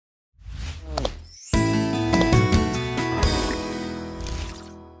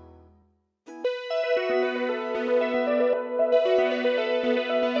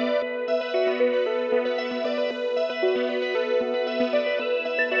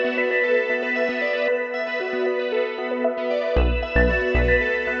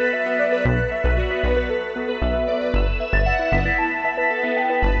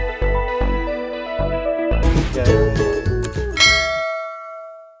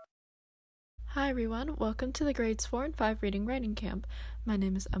Hi everyone, welcome to the Grades 4 and 5 Reading Writing Camp. My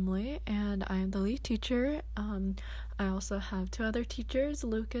name is Emily and I am the lead teacher. I also have two other teachers,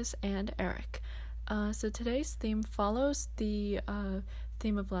 Lucas and Eric. So today's theme follows the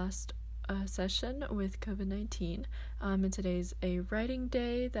theme of last session with COVID-19, and today's a writing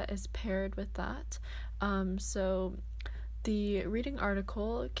day that is paired with that. So the reading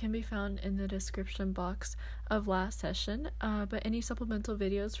article can be found in the description box of last session, but any supplemental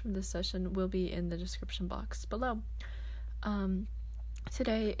videos from this session will be in the description box below.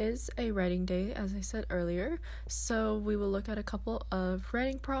 Today is a writing day, as I said earlier, so we will look at a couple of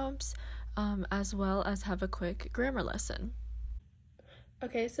writing prompts, as well as have a quick grammar lesson.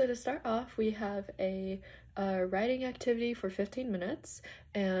 Okay, so to start off, we have a writing activity for 15 minutes,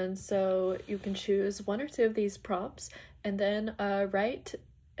 and so you can choose one or two of these prompts and then write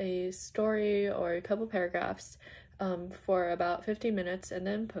a story or a couple paragraphs for about 15 minutes and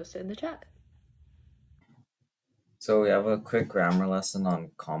then post it in the chat. So we have a quick grammar lesson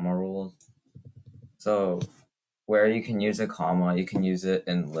on comma rules. So where you can use a comma, you can use it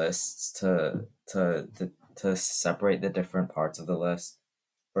in lists to separate the different parts of the list.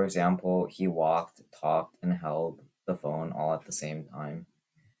 For example, he walked, talked, and held the phone all at the same time.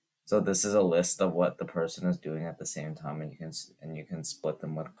 So this is a list of what the person is doing at the same time, and you can split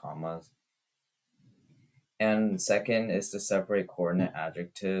them with commas. And second is to separate coordinate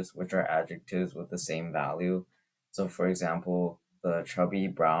adjectives, which are adjectives with the same value. So for example, the chubby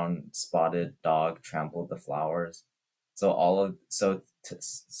brown spotted dog trampled the flowers. So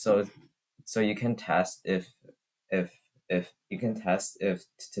you can test if you can test if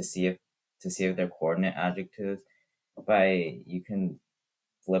to see if they're coordinate adjectives by you can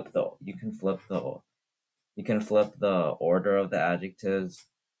flip the order of the adjectives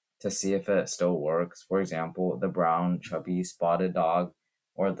to see if it still works. For example, the brown, chubby, spotted dog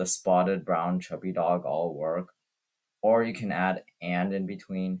or the spotted, brown, chubby dog all work. Or you can add and in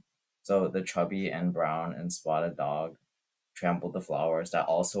between. So the chubby and brown and spotted dog trampled the flowers. That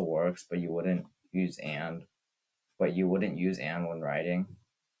also works, but you wouldn't use and. But you wouldn't use and when writing.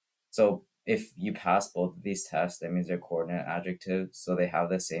 So if you pass both of these tests, that means they're coordinate adjectives, so they have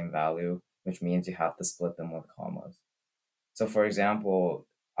the same value, which means you have to split them with commas. So for example,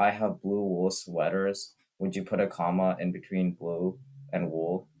 I have blue wool sweaters. Would you put a comma in between blue and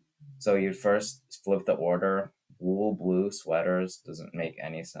wool? So you'd first flip the order. Wool, blue, sweaters doesn't make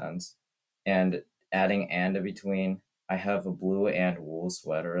any sense. And adding and in between, I have a blue and wool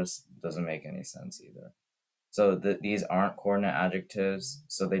sweaters doesn't make any sense either. So these aren't coordinate adjectives,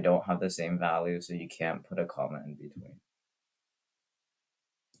 so they don't have the same value, so you can't put a comma in between.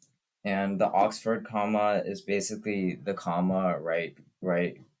 And the Oxford comma is basically the comma right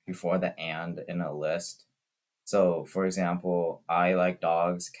before the and in a list. So for example, I like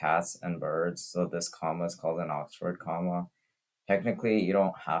dogs, cats, and birds. So this comma is called an Oxford comma. Technically, you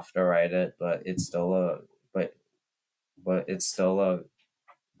don't have to write it, but it's still a but it's still a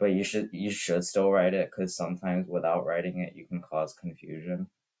but you should still write it, because sometimes without writing it, you can cause confusion.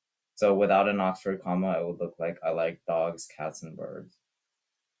 So without an Oxford comma, it would look like I like dogs, cats, and birds.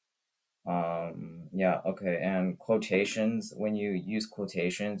 Yeah, okay. And quotations, when you use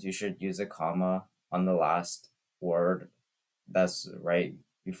quotations, you should use a comma on the last word that's right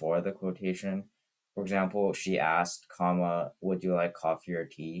before the quotation. For example, she asked, comma, would you like coffee or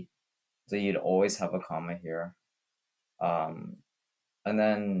tea? So you'd always have a comma here. And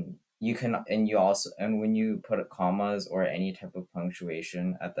then you can, and when you put commas or any type of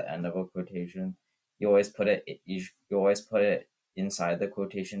punctuation at the end of a quotation, you always put it inside the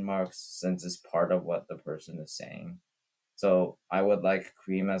quotation marks, since it's part of what the person is saying. So I would like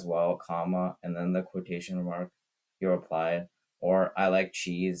cream as well, comma, and then the quotation mark you reply, or I like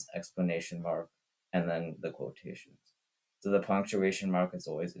cheese, explanation mark, and then the quotations. So the punctuation mark is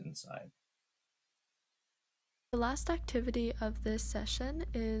always inside. The last activity of this session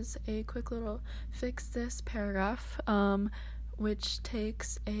is a quick little fix this paragraph, which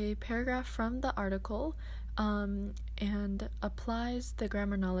takes a paragraph from the article and applies the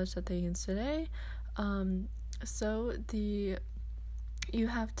grammar knowledge that they used today. So you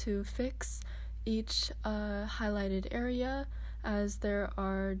have to fix each highlighted area, as there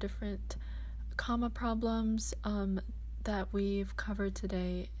are different comma problems that we've covered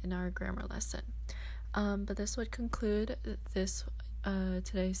today in our grammar lesson. But this would conclude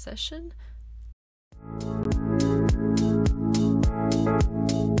today's session.